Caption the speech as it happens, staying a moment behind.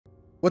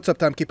What's up,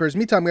 timekeepers?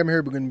 Me, Tom Gamer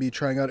here. We're going to be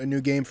trying out a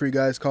new game for you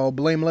guys called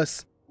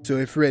Blameless. So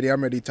if you're ready,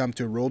 I'm ready. Time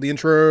to roll the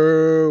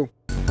intro.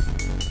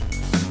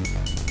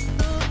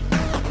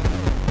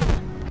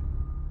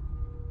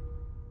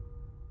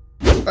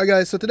 Alright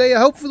guys, so today,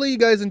 hopefully you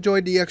guys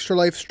enjoyed the Extra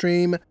Life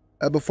stream.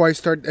 Before I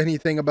start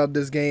anything about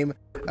this game,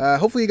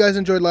 hopefully you guys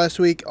enjoyed last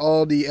week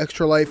all the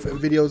Extra Life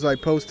videos I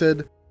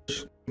posted.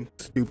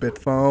 Stupid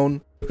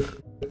phone.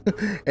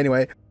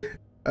 Anyway,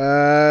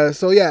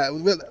 so yeah,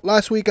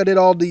 last week I did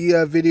all the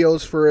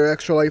videos for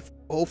Extra Life.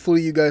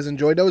 Hopefully you guys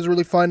enjoyed. That was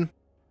really fun.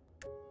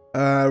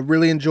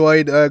 Really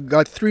enjoyed.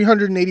 Got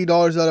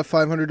 $380 out of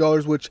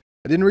 $500, which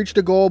I didn't reach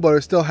the goal, but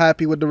I'm still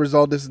happy with the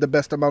result. This is the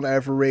best amount I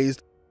ever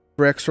raised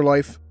for Extra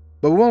Life.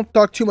 But we won't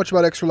talk too much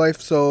about Extra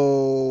Life,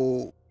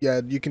 so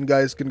yeah, you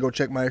guys can go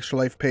check my Extra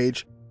Life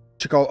page,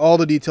 check out all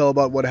the detail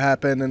about what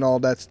happened and all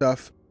that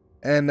stuff,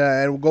 and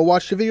go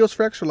watch the videos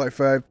for Extra Life.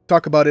 I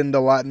talk about it in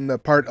the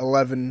part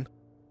 11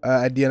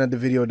 at the end of the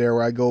video there,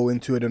 where I go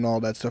into it and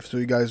all that stuff. So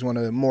you guys want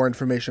more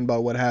information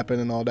about what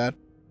happened and all that.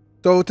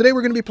 So today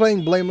we're going to be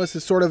playing Blameless.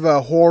 It's sort of a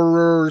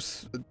horror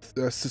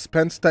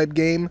suspense type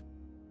game,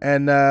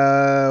 and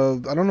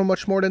I don't know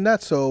much more than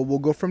that, so we'll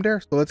go from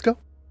there. So let's go.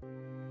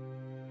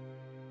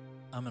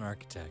 I'm an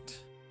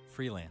architect,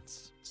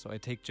 freelance, so I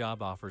take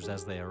job offers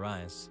as they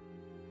arise.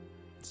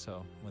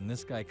 So when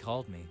this guy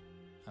called me,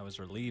 I was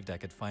relieved I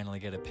could finally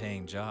get a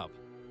paying job.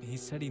 He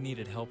said he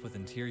needed help with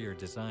interior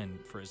design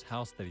for his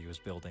house that he was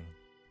building.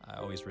 I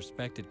always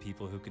respected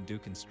people who can do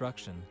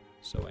construction,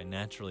 so I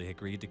naturally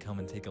agreed to come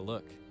and take a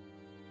look.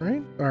 All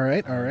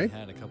right. I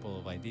had a couple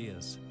of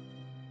ideas.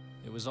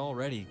 It was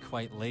already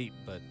quite late,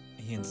 but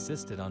he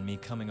insisted on me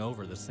coming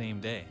over the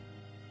same day.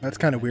 That's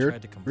kind of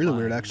weird. Really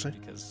weird, actually.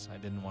 Because I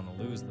didn't want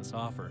to lose this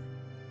offer.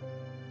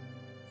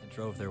 I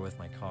drove there with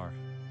my car.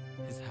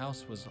 His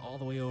house was all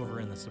the way over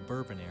in the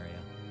suburban area,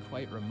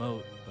 quite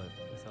remote, but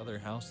with other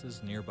houses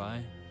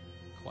nearby,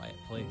 quiet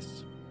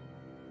place.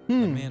 The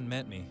man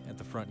met me at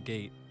the front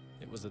gate.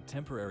 It was a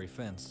temporary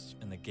fence,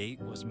 and the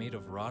gate was made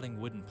of rotting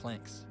wooden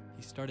planks.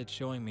 He started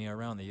showing me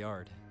around the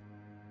yard.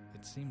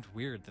 It seemed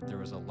weird that there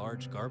was a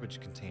large garbage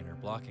container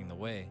blocking the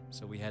way,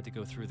 so we had to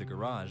go through the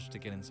garage to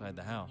get inside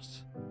the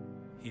house.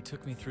 He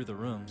took me through the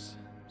rooms,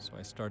 so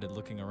I started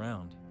looking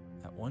around.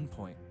 At one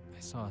point,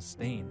 I saw a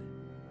stain,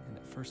 and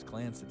at first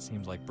glance it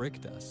seemed like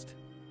brick dust.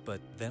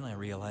 But then I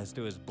realized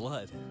it was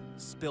blood,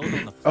 spilled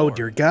on the floor. Oh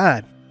dear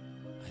God.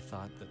 I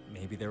thought that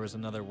maybe there was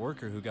another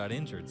worker who got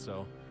injured,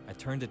 so I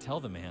turned to tell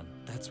the man.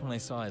 That's when I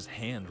saw his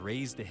hand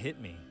raised to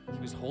hit me. He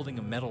was holding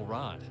a metal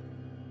rod.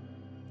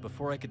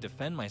 Before I could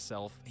defend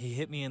myself, he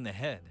hit me in the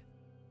head.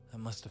 I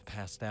must have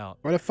passed out.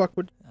 Why the fuck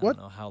would... What? I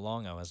don't know how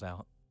long I was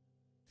out.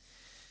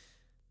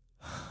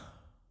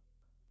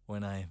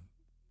 When I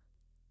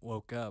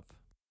woke up...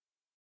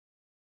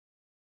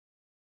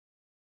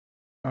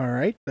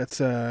 Alright, that's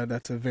a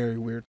very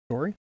weird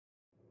story.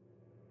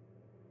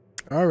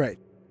 Alright.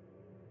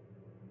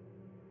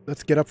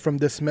 Let's get up from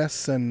this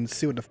mess and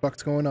see what the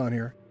fuck's going on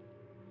here.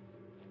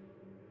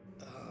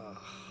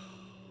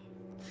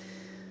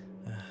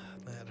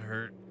 That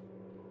hurt.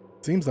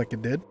 Seems like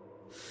it did.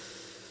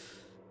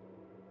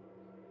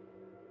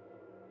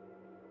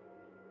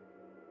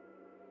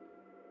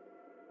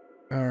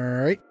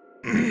 Alright.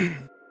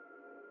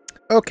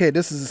 Okay,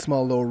 this is a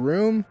small little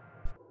room.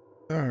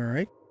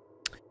 Alright.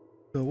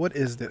 So what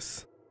is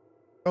this?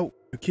 Oh,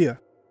 Nokia.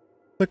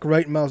 Click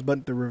right mouse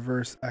button to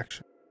reverse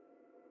action.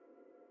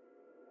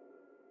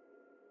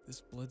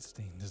 This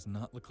bloodstain does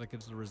not look like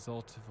it's the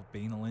result of a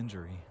banal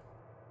injury.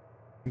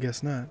 I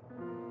guess not.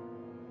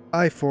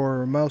 I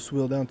for mouse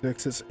wheel down to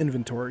access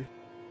inventory.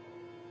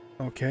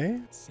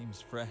 Okay. It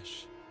seems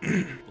fresh.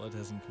 Blood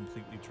hasn't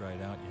completely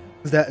dried out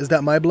yet. Is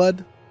that my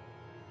blood?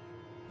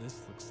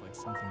 This looks like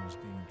something was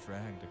being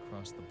dragged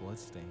across the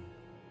bloodstain.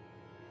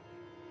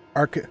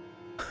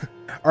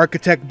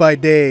 Architect by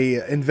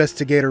day,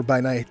 investigator by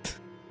night.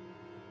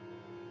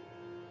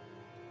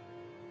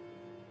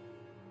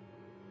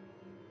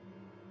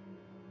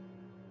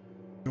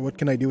 What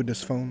can I do with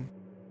this phone?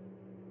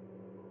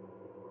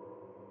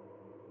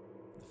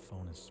 The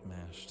phone is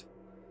smashed.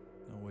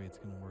 No way it's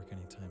gonna work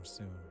anytime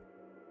soon.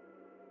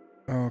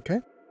 Okay.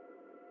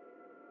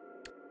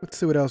 Let's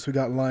see what else we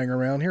got lying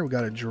around here. We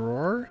got a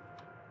drawer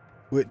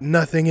with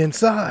nothing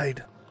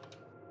inside.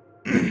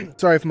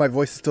 Sorry if my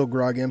voice is still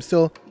groggy. I'm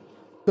still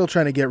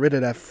trying to get rid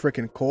of that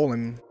frickin'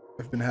 colon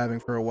I've been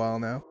having for a while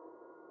now.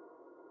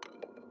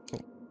 Oh.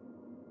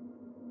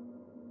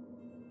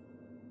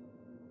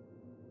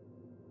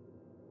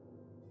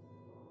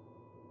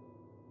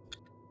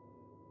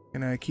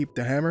 Can I keep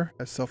the hammer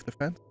as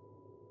self-defense?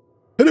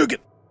 Hadouken!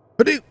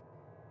 Hadouken!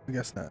 I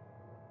guess not.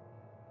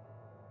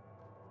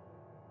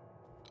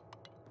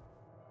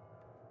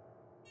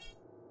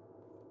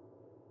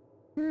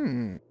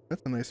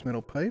 That's a nice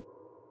metal pipe.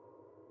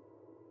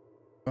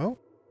 Oh.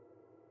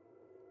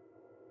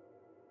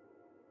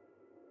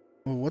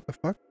 Oh, what the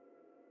fuck?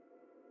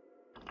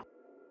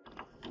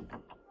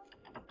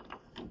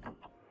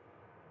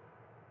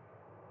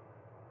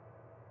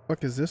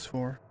 Fuck is this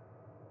for?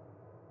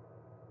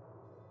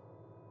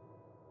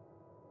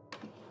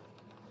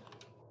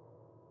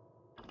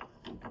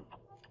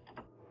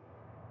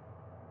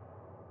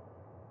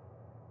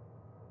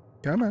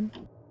 Come on.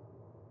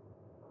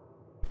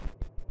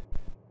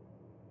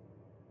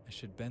 I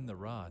should bend the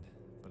rod,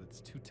 but it's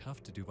too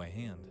tough to do by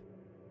hand.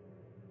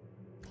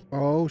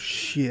 Oh,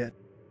 shit.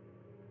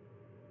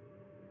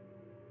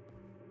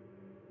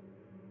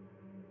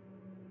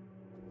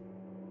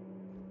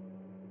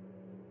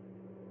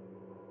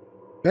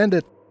 Bend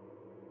it.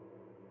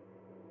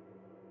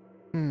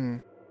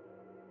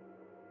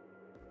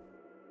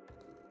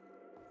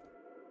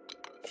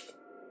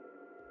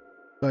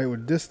 Try it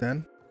with this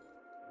then.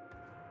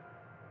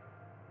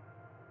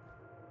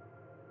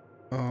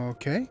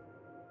 Okay.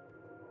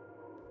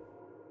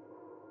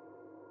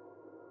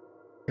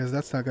 Guess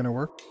that's not gonna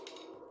work.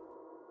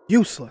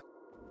 Useless.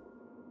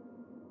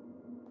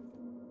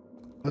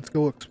 Let's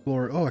go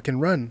explore. Oh, I can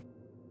run.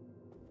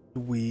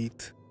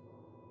 Sweet.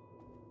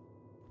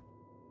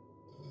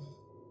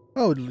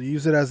 Oh,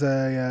 use it as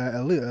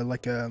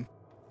like a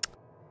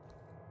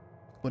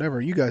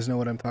whatever. You guys know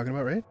what I'm talking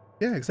about, right?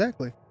 Yeah,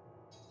 exactly.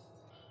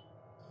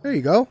 There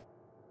you go.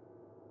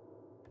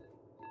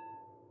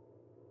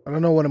 I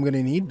don't know what I'm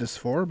gonna need this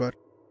for, but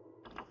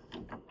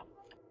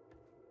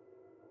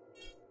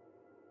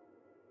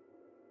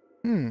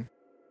am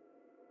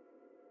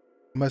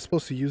I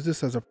supposed to use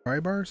this as a pry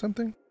bar or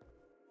something?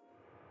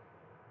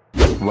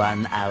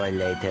 1 hour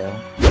later.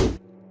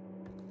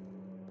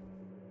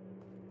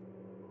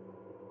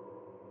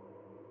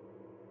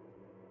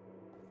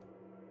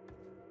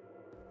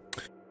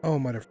 Oh,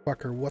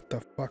 motherfucker, what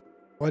the fuck?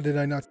 Why did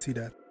I not see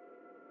that?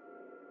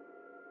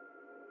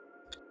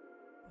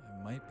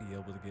 I might be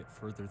able to get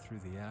further through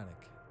the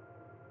attic.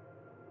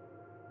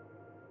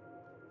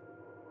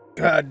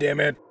 God damn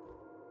it.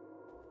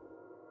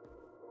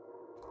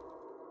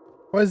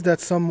 Why is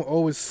that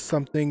always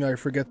something I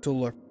forget to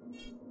look?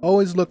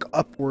 Always look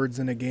upwards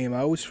in a game. I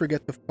always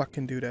forget to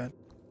fucking do that.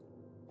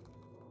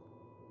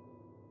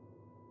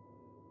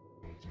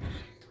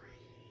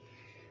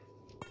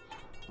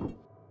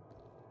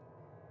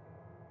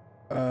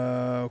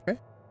 Okay.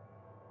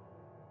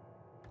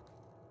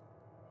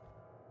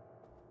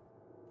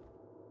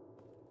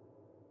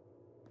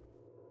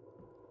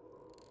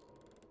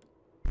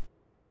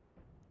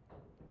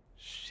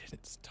 Shit,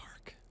 it's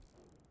dark.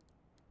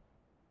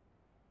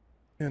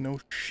 Yeah, no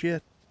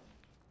shit.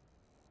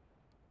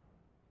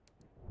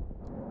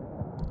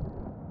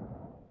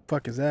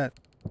 Fuck is that?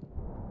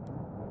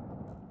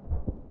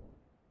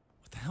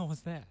 What the hell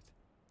was that?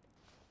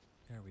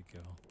 There we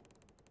go.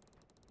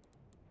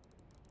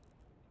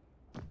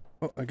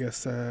 Oh, I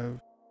guess I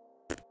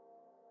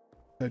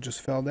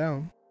just fell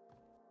down.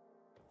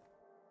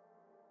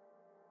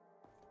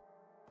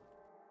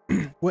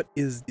 What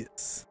is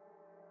this?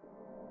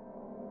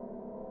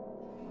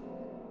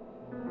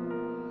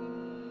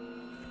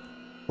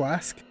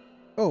 Flask?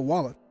 Oh,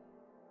 wallet.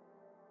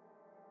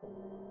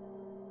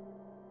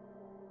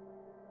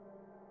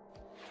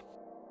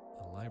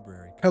 A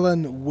library card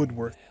Helen belonging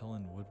Woodworth. to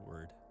Helen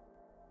Woodward.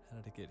 How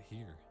did it get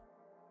here?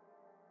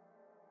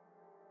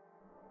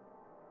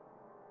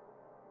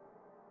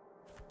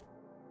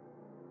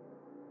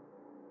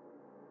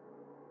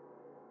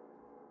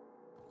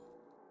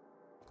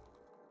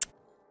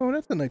 Oh,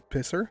 that's a nice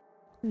pisser.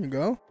 There you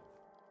go.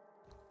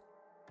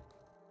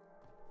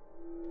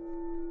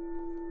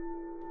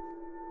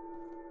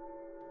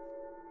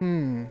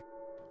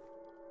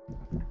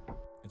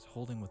 It's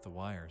holding with the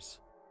wires.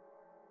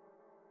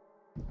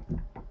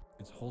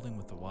 It's holding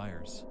with the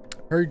wires.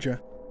 Heard ya.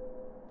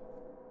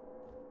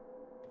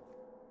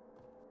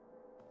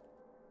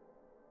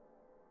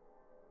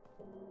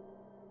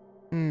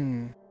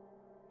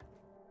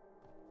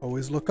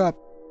 Always look up.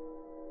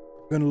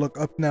 I'm gonna look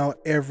up now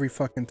every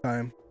fucking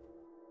time.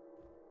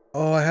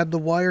 Oh, I had the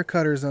wire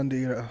cutters under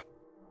here.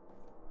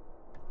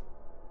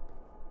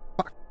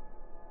 Fuck.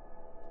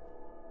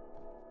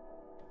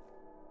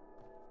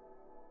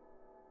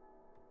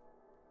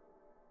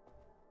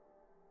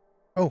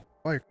 Oh,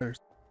 wire cutters.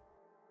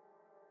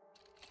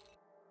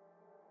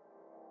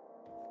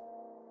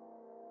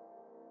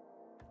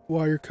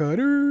 Wire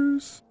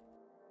cutters.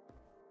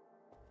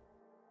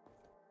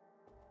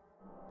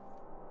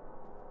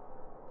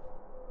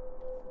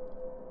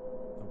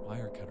 The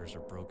wire cutters are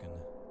broken.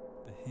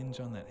 The hinge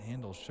on that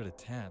handle should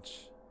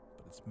attach,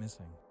 but it's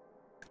missing.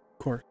 Of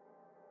course.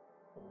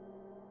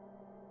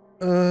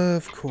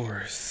 Of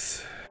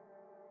course.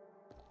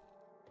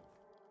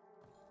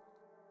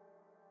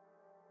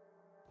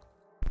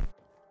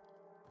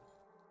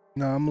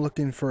 Now I'm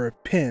looking for a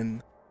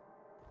pin.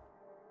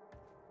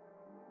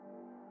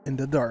 In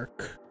the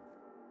dark.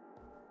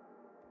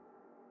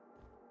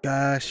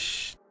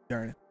 Gosh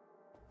darn it.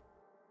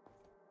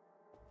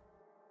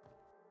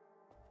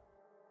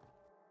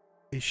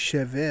 A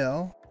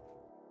chevel.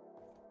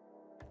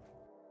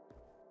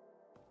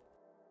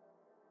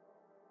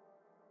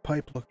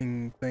 Pipe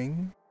looking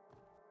thing.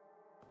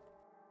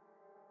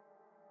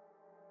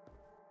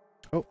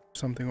 Oh,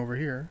 something over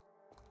here.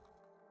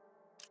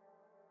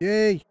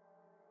 Yay!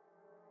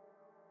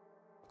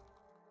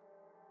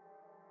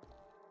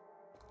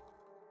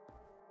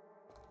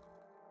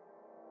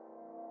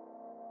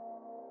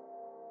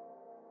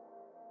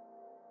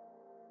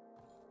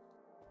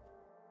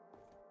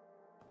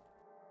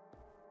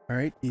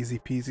 Alright, easy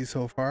peasy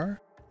so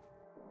far.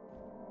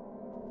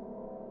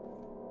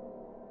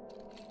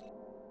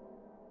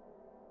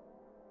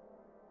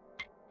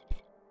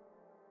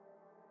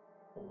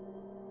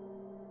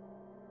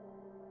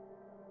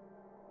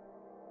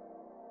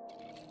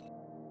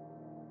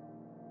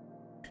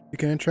 You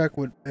can interact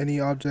with any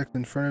object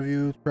in front of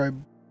you. Try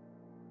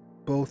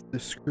both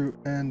the screw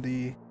and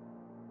the...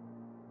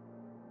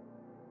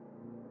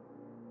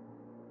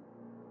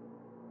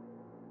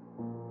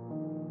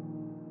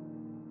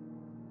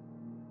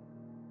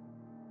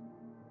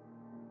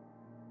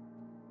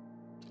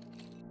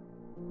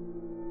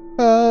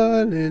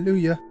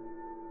 Hallelujah.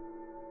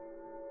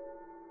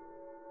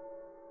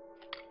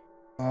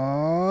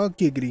 Ah,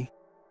 giggity.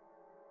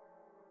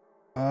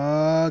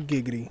 Ah,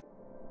 giggity.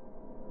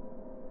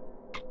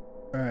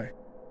 Alright.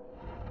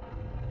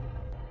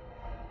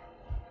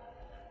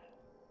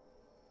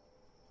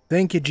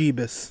 Thank you,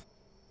 Jeebus.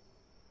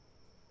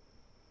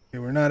 Okay,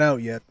 we're not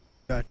out yet.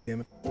 God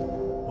damn it.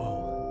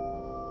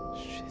 Whoa.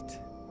 Shit.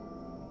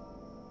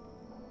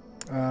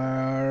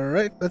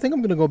 Alright, I think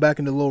I'm gonna go back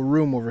in the little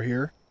room over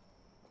here.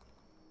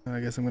 I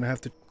guess I'm gonna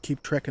have to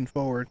keep trekking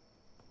forward.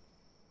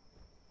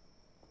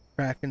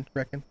 Trekking.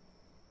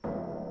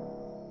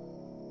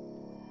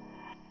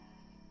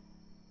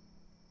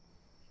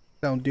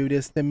 Don't do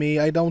this to me.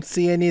 I don't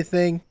see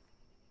anything.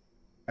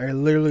 I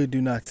literally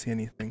do not see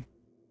anything.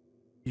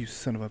 You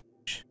son of a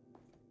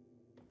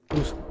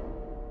bitch.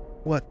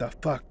 What the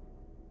fuck?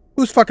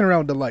 Who's fucking around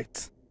with the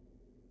lights?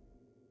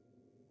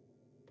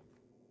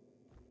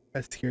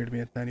 That scared me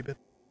a tiny bit.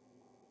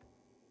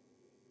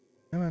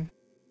 Come on.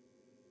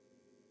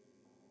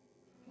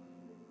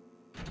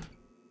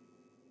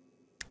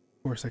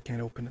 Of course I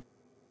can't open it.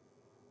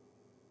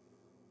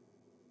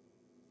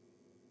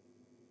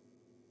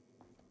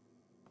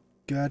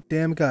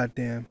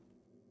 Goddamn.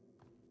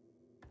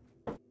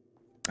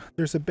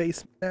 There's a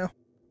basement now.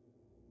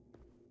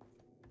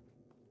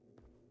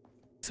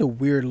 It's a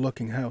weird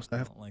looking house. I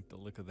don't like the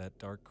look of that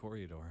dark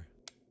corridor.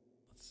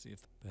 Let's see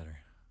if better.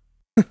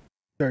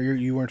 Sorry,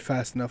 you weren't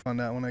fast enough on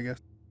that one, I guess.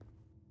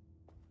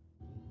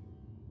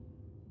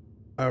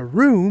 A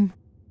room?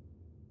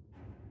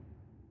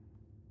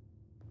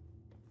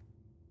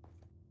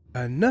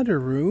 Another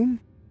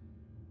room?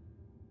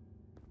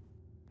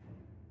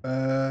 What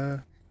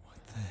the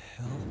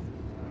hell?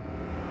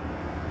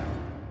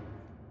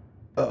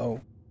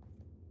 Uh-oh.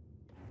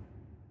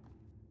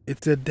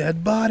 It's a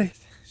dead body.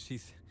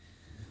 She's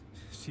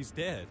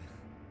dead.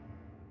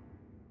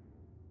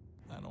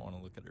 I don't want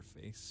to look at her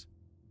face.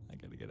 I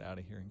gotta get out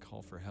of here and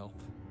call for help.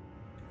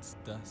 It's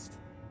dust.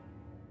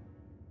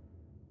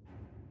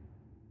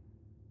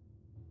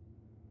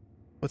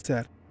 What's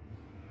that?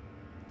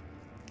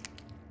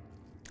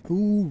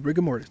 Ooh,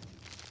 rigor mortis.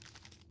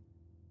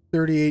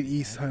 38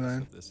 East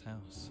Highland. Of this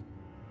house.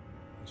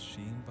 Was she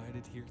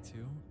invited here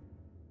too?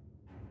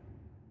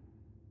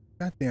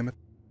 God damn it.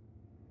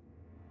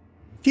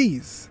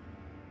 Keys.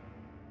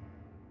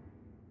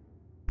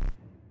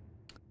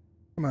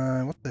 Come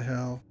on, what the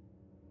hell?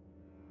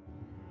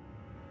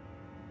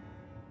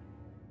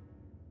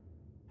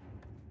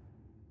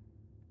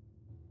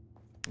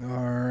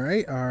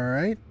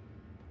 Alright.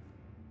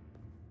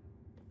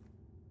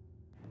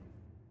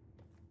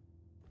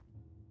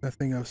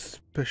 Nothing of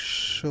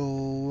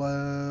special,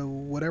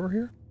 whatever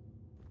here?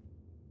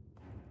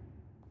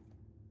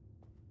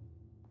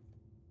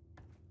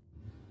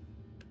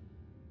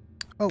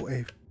 Oh,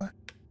 a what?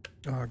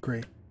 Oh,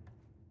 great.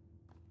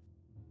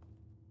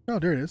 Oh,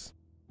 there it is.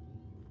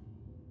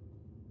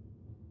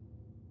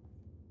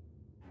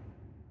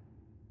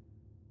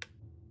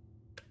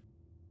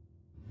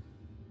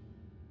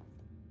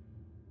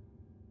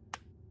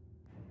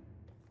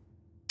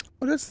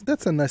 Oh,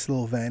 that's a nice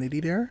little vanity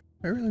there.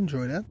 I really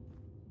enjoy that.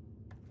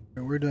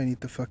 Where do I need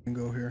to fucking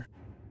go here?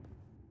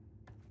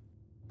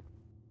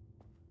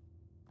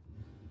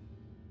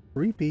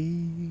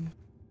 Creepy.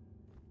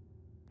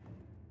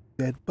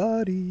 Dead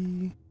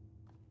body.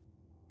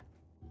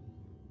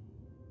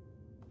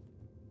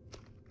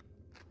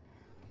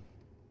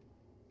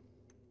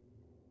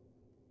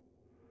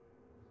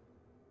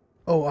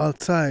 Oh,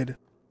 outside.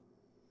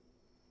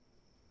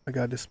 My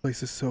god, this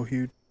place is so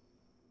huge.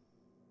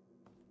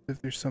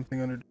 If there's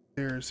something under the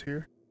stairs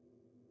here.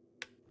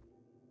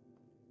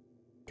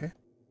 Okay.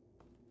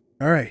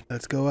 Alright,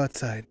 let's go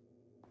outside.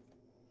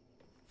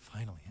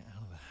 Finally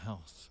out of the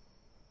house.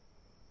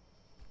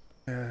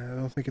 I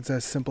don't think it's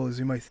as simple as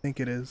you might think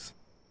it is.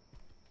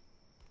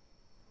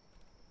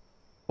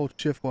 Hold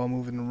shift while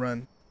moving and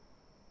run.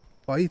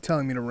 Why are you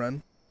telling me to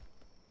run?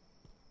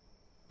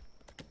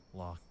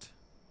 Locked.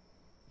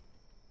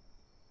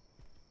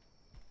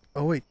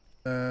 Oh wait,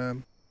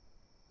 yay!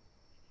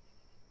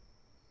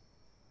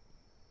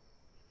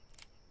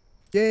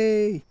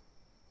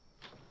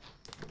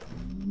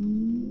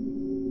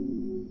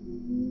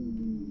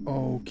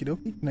 Okie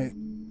dokie.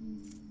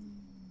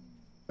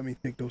 Let me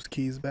take those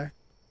keys back.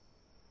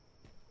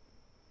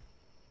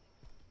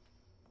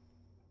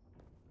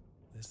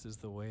 This is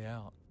the way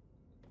out.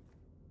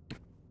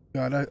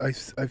 God,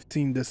 I've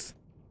seen this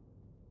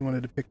in one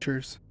of the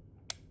pictures.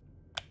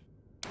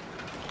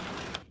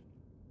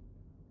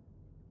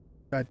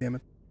 God damn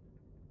it.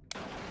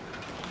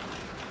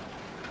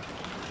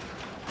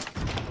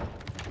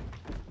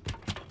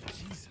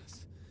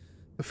 Jesus.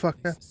 The fuck?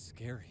 This is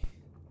scary.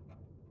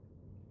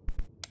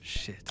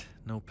 Shit,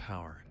 no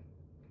power.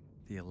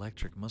 The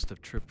electric must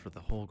have tripped for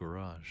the whole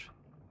garage.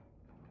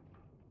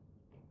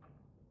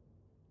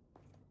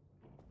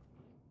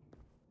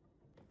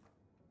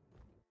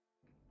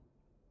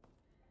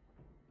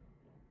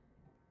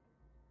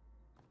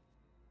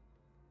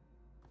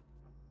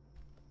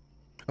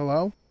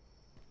 Hello?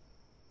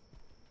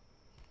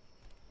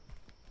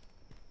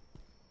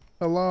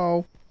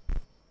 Hello?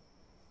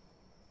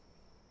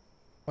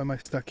 Why am I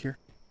stuck here?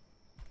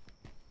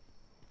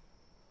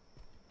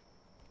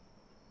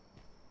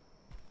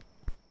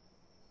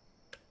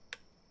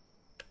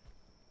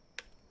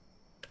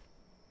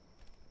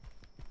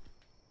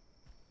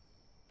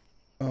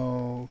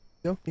 Oh,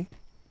 okay.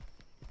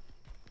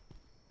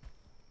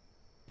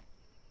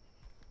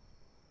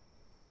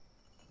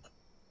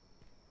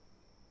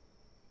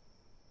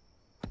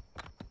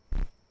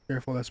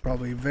 Careful, that's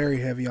probably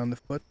very heavy on the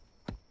foot.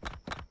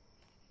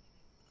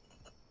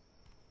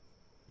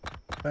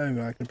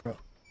 I can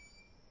probably.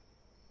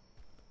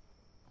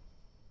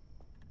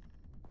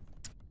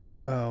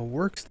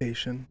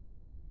 Workstation.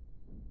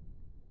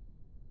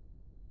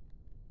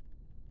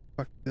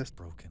 Fuck this.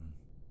 Broken.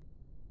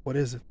 What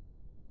is it?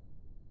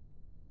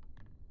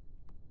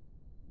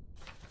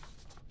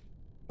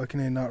 Why can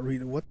I not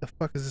read it? What the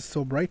fuck is this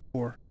so bright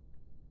for?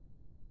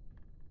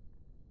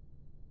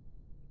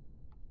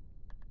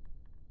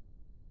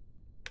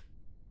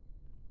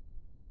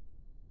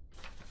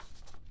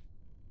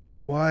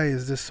 Why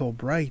is this so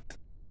bright?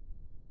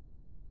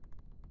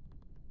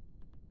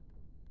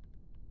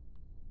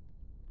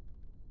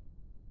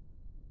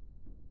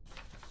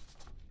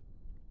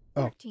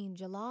 Oh. 13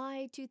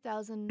 July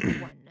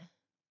 2001.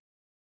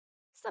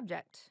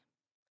 Subject.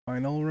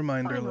 Final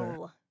reminder letter.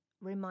 Final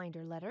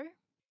reminder letter.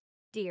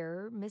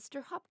 Dear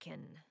Mr.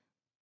 Hopkin,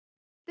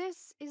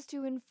 this is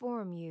to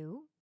inform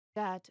you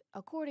that,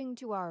 according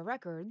to our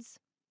records,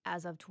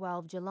 as of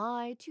 12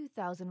 July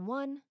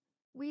 2001,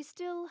 we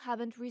still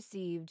haven't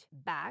received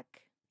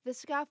back the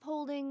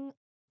scaffolding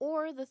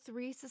or the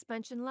 3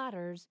 suspension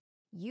ladders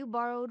you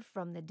borrowed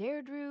from the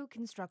Deirdre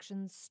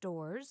Construction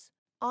stores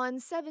on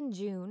 7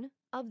 June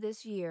of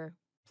this year.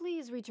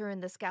 Please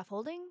return the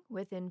scaffolding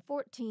within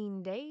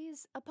 14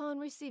 days upon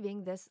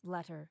receiving this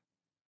letter.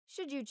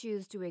 Should you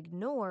choose to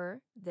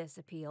ignore this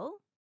appeal,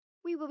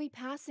 we will be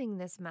passing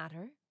this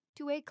matter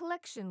to a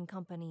collection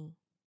company,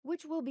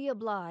 which will be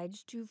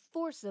obliged to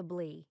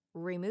forcibly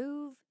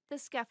remove the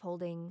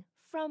scaffolding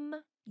from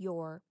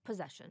your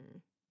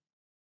possession.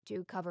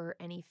 To cover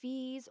any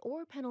fees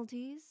or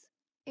penalties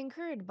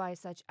incurred by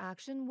such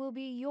action will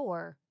be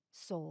your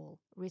sole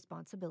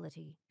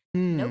responsibility.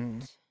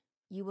 Note,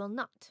 you will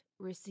not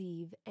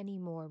receive any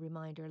more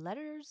reminder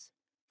letters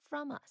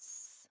from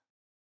us.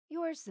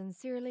 Yours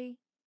sincerely,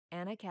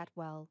 Anna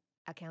Catwell,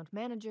 Account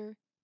Manager,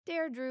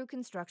 Deirdre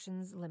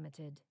Constructions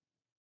Limited.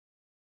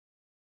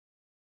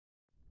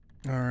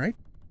 Alright.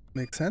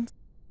 Makes sense.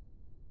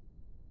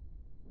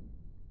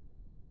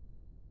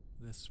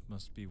 This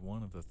must be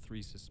one of the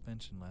 3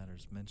 suspension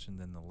ladders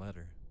mentioned in the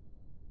letter.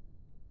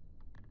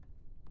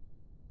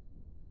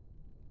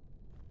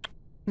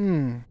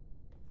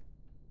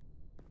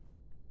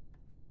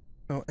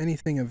 So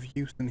anything of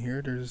use in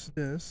here? There's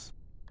this.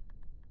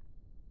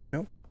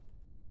 Nope.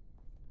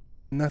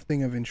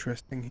 Nothing of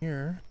interesting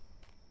here.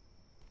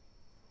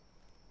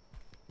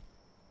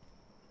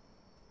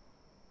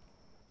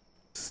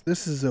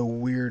 This is a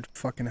weird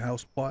fucking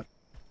house plot.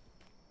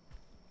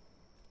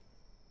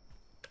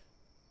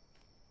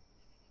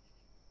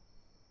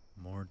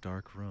 More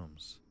dark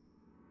rooms.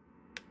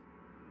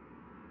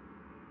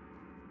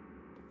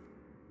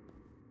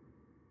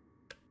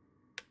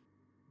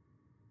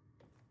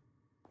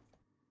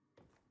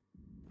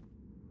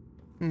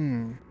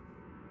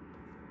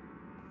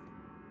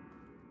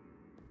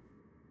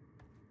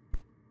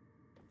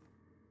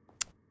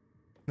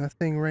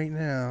 Nothing right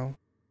now.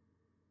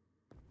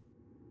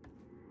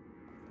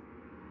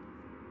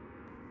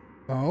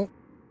 Oh.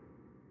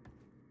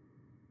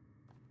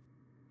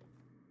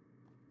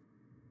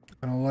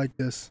 I don't like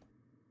this.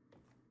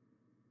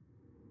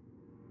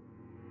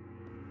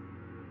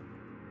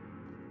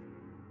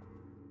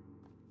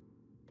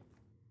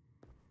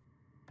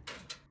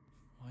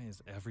 Why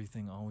is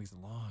everything always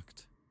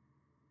locked?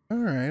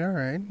 Alright,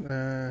 alright.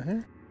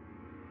 Here.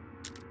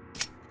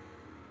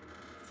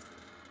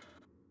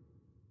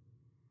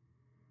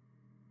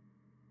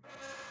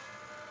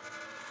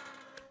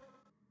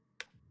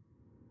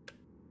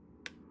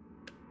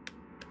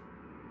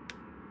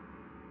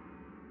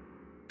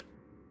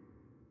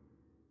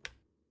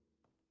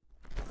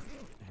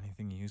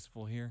 Anything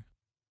useful here?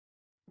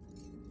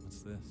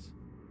 What's this?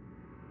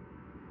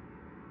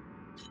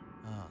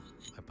 Ah,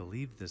 I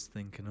believe this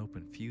thing can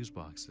open fuse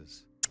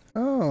boxes.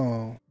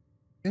 Oh.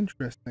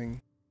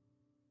 Interesting.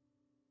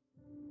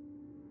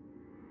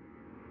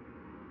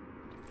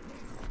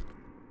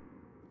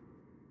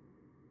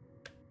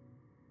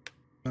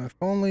 If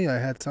only I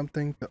had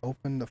something to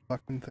open the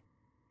fucking thing.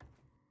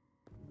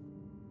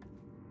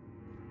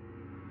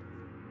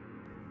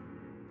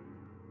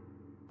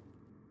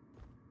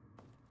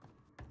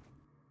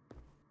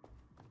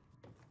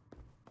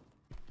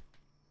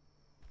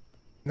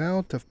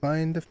 Now to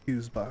find the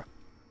fuse box.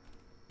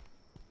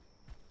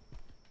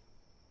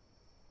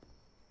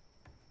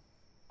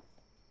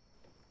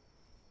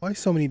 Why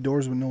so many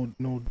doors with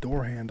no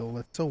door handle?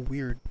 That's so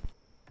weird.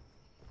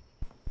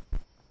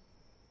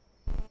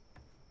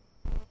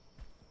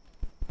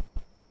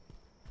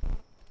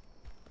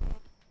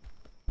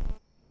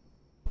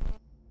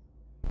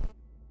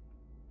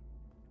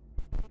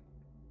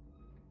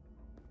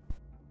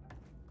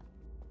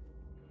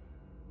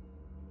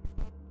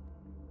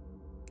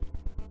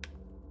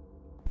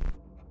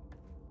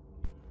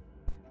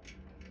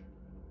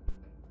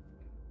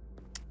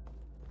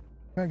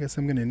 I guess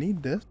I'm gonna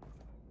need this.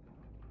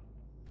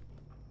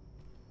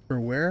 For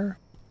where?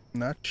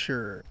 Not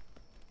sure.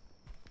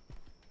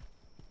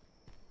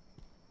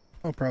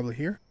 Oh, probably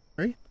here,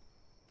 right?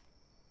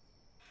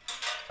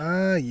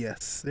 Ah,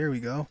 yes. There we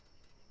go.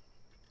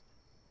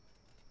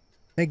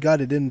 Thank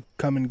God it didn't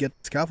come and get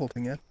the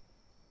scaffolding yet.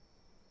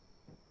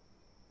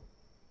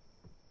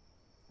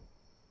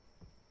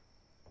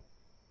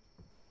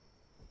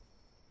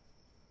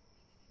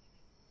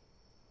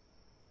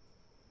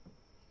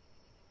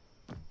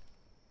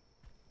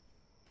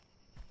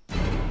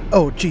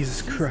 Oh,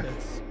 Jesus Christ.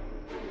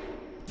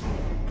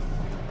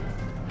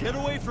 Get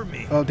away from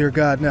me. Oh, dear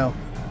God, no.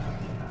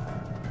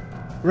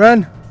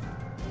 Run!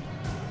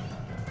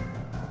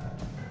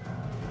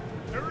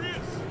 There he is.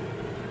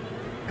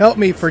 Help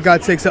me, for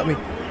God's sakes, help me.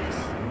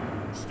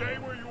 Stay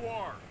where you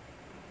are.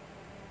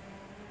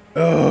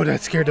 Oh,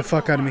 that scared the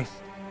fuck out of me.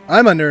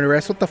 I'm under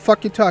arrest. What the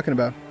fuck you talking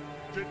about?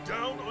 Get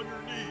down on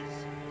your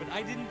knees. But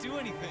I didn't do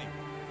anything.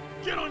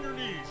 Get on your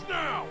knees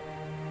now.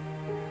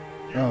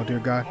 Oh, dear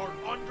God. You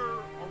are under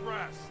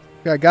arrest.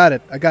 I got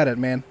it. I got it,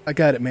 man. I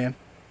got it, man.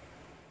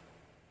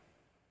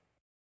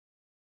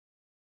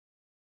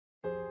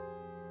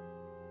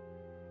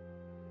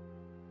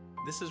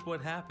 This is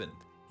what happened.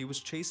 He was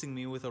chasing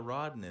me with a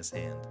rod in his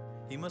hand.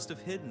 He must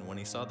have hidden when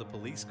he saw the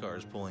police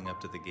cars pulling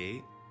up to the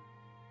gate.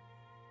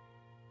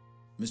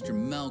 Mr.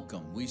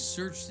 Malcolm, we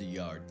searched the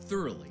yard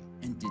thoroughly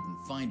and didn't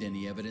find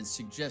any evidence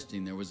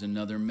suggesting there was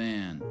another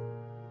man.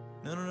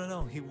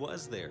 No. He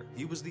was there.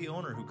 He was the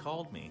owner who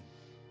called me.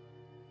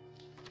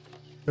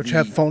 Don't you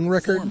have phone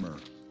record? Former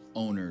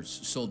owners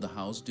sold the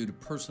house due to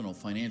personal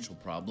financial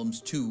problems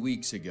 2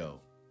 weeks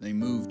ago. They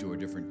moved to a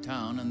different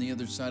town on the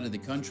other side of the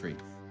country.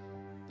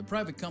 The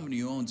private company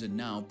who owns it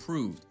now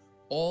proved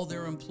all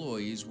their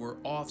employees were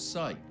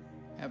off-site,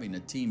 having a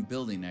team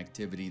building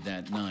activity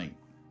that night.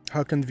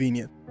 How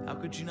convenient. How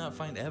could you not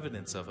find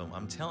evidence of him?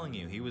 I'm telling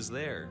you, he was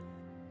there.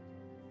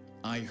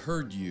 I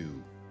heard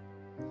you.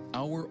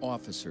 Our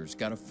officers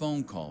got a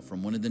phone call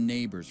from one of the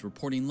neighbors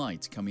reporting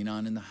lights coming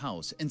on in the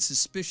house and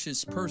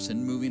suspicious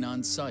person moving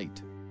on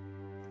site.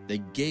 They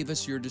gave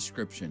us your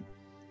description.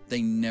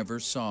 They never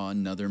saw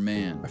another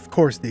man. Of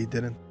course they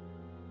didn't.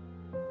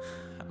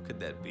 How could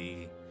that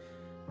be?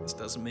 This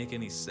doesn't make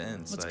any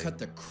sense. Let's cut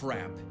the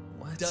crap.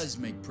 What? It does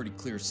make pretty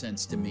clear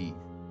sense to me.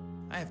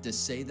 I have to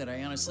say that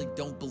I honestly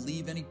don't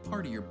believe any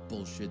part of your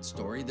bullshit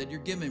story that you're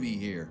giving me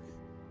here.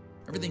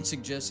 Everything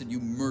suggests that you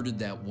murdered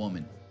that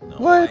woman. No,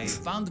 What? You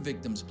found the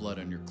victim's blood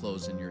on your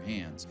clothes and your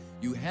hands.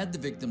 You had the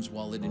victim's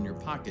wallet in your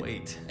pocket.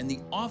 Wait. And the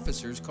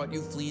officers caught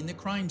you fleeing the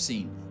crime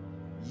scene.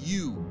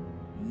 You,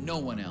 no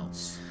one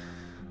else.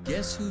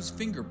 Guess whose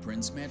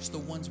fingerprints match the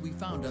ones we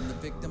found on the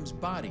victim's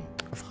body?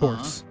 Of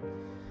course.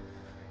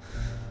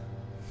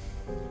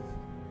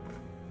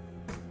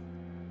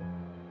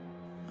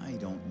 I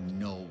don't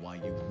know why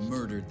you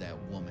murdered that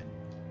woman,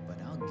 but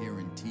I'll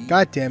guarantee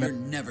God damn it. you're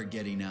never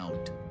getting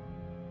out.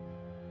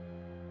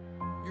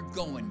 You're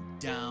going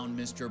down,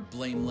 Mr.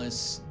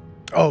 Blameless.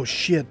 Oh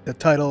shit, the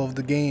title of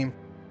the game.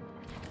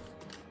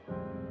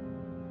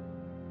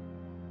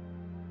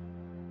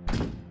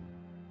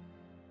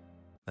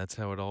 That's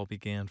how it all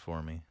began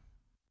for me.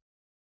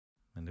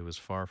 And it was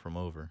far from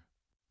over.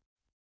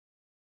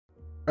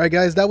 Alright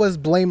guys, that was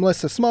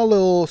Blameless. A small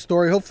little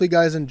story. Hopefully you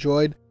guys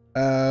enjoyed.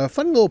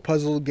 Fun little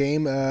puzzle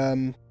game.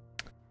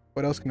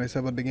 What else can I say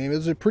about the game? It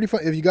was a pretty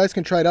fun. If you guys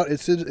can try it out,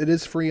 it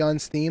is free on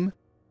Steam.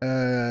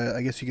 I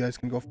guess you guys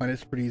can go find it.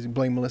 It's pretty easy.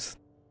 Blameless.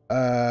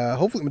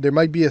 Hopefully there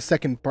might be a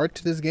second part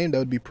to this game. That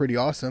would be pretty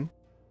awesome.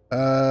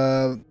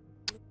 The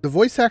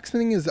voice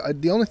acting is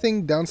the only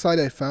thing downside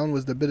I found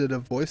was the bit of the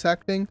voice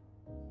acting.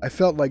 I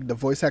felt like the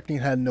voice acting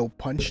had no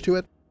punch to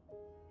it.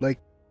 Like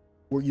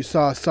where you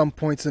saw some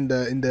points in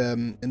the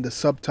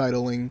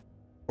subtitling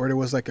where there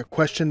was like a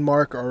question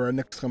mark or an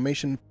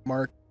exclamation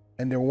mark,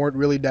 and there weren't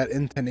really that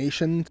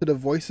intonation to the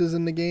voices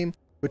in the game,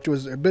 which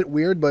was a bit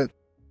weird, but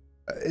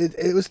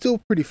it was still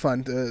pretty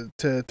fun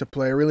to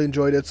play. I really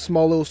enjoyed it.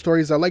 Small little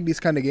stories. I like these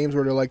kind of games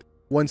where they're like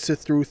one sit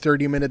through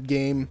 30-minute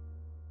game,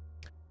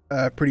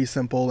 pretty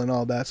simple and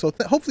all that. So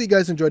hopefully you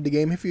guys enjoyed the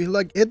game. If you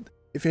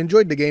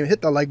enjoyed the game,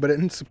 hit the like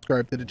button and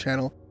subscribe to the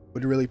channel.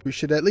 Would really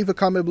appreciate that. Leave a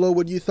comment below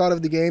what you thought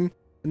of the game,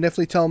 and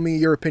definitely tell me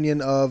your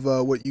opinion of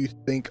what you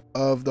think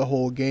of the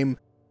whole game,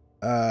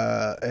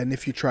 and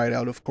if you try it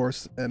out, of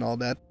course, and all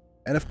that.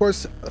 And of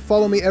course,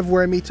 follow me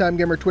everywhere,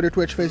 MeTimeGamer, Twitter,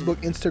 Twitch, Facebook,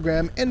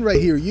 Instagram, and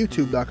right here,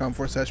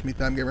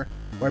 youtube.com/MeTimeGamer.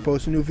 where I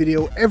post a new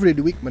video every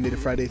week, Monday to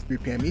Friday, 3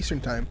 p.m.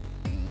 Eastern Time.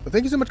 So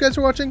thank you so much guys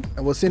for watching,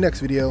 and we'll see you next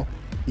video.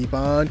 Keep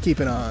on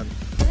keeping on.